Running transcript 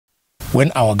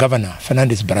when our governor,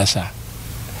 Fernandes Barasa,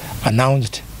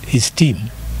 announced his team,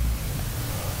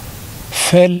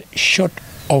 fell short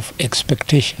of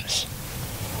expectations.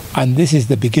 And this is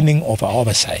the beginning of our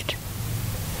oversight.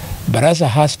 Barasa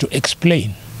has to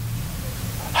explain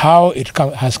how it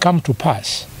has come to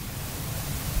pass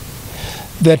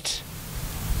that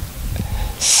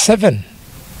 7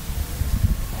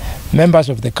 members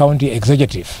of the county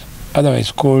executive,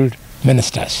 otherwise called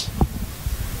ministers,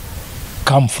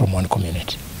 come from one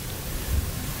community.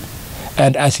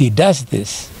 And as he does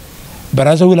this,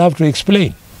 Barasa will have to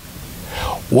explain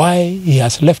why he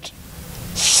has left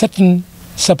certain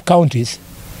sub-counties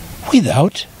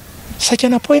without such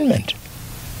an appointment.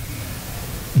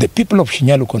 The people of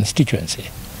Shinyalu constituency,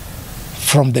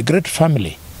 from the great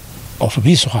family of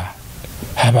Biswa,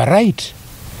 have a right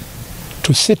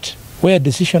to sit where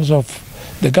decisions of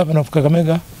the governor of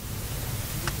Kakamega,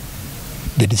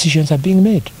 the decisions are being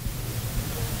made.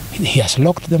 He has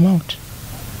locked them out.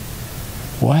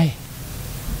 Why?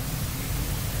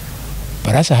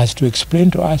 Barasa has to explain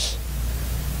to us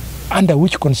under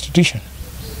which constitution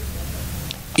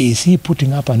is he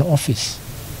putting up an office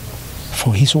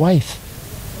for his wife.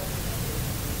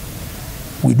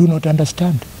 We do not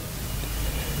understand.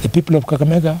 The people of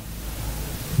Kakamega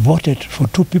voted for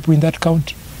 2 people in that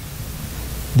county.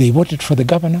 They voted for the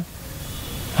governor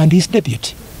and his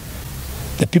deputy.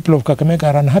 The people of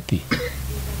Kakamega are unhappy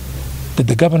that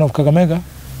the governor of Kakamega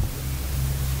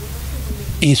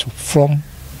is from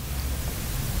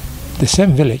the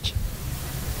same village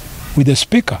with the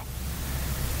speaker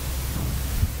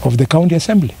of the county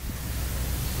assembly,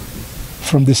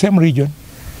 from the same region,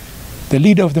 the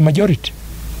leader of the majority,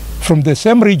 from the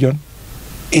same region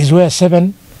is where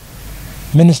 7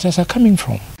 ministers are coming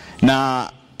from.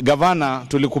 Na gavana,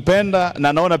 tulikupenda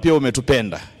na naona pia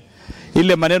umetupenda.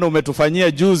 Ile maneno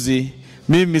umetufanyia juzi,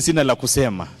 mimi sina la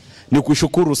kusema. Ni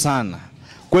kushukuru sana.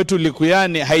 Kwetu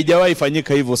Likuyani haijawahi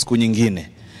fanyika hivyo siku nyingine.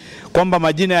 Kwamba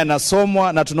majina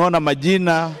yanasomwa na tunaona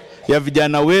majina ya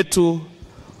vijana wetu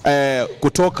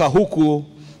kutoka huku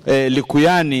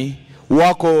Likuyani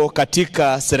wako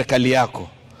katika serikali yako.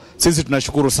 Sisi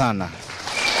tunashukuru sana.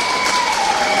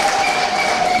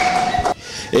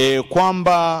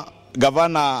 Kwamba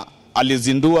gavana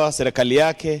alizindua serikali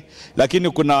yake, lakini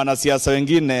kuna wanasiasa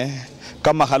wengine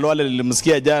kama Khalwale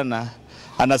nilimsikia jana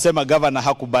anasema gavana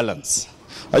hakubalance.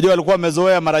 Wajua walikuwa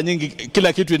wamezoea mara nyingi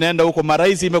kila kitu inaenda huko,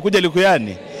 marais imekuja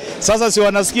Likuyani. Sasa si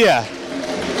wanasikia?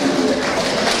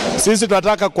 Sisi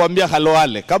tunataka kuambia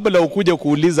Khalwale, kabla ukuje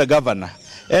kuuliza gavana,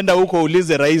 enda huko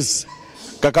uulize rais.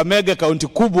 Kakamega kaunti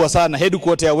kubwa sana,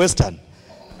 headquarter ya Western,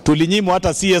 tulinyimwa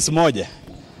hata CS moja.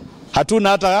 Hatuna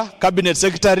hata cabinet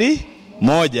secretary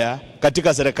moja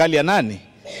katika serikali ya nani?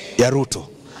 Ya Ruto.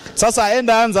 Sasa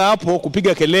enda anza hapo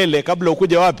kupiga kelele kabla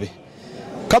ukuje wapi?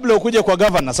 Kabla ukuje kwa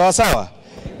governor, sawa sawa?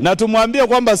 Na tumwambie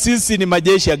kwamba sisi ni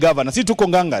majeshi ya governor, sisi tuko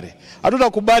ngangari.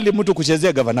 Hatutakubali mtu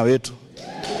kuchezea governor wetu.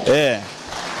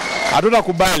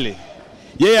 Hatutakubali.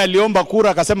 Yeye aliomba kura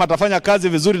akasema atafanya kazi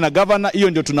vizuri na governor, hiyo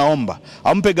ndio tunaomba.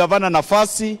 Ampe governor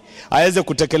nafasi aweze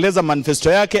kutekeleza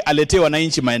manifesto yake, aletee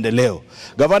wananchi maendeleo.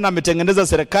 Governor ametengeneza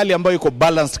serikali ambayo iko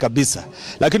balanced kabisa.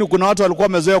 Lakini kuna watu walikuwa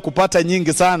wamezoea kupata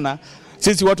nyingi sana.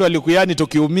 Sisi watu wa Likuyani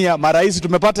tukiumia, marais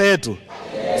tumepata yetu.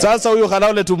 Sasa huyu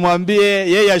Khalwale tumwambie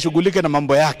yeye ashughulike na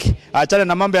mambo yake. Aachane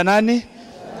na mambo ya nani?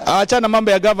 Aachane na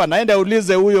mambo ya governor. Aende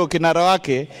aulize huyo kinara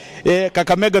wake,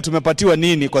 Kakamega tumepatiwa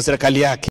nini kwa serikali yake.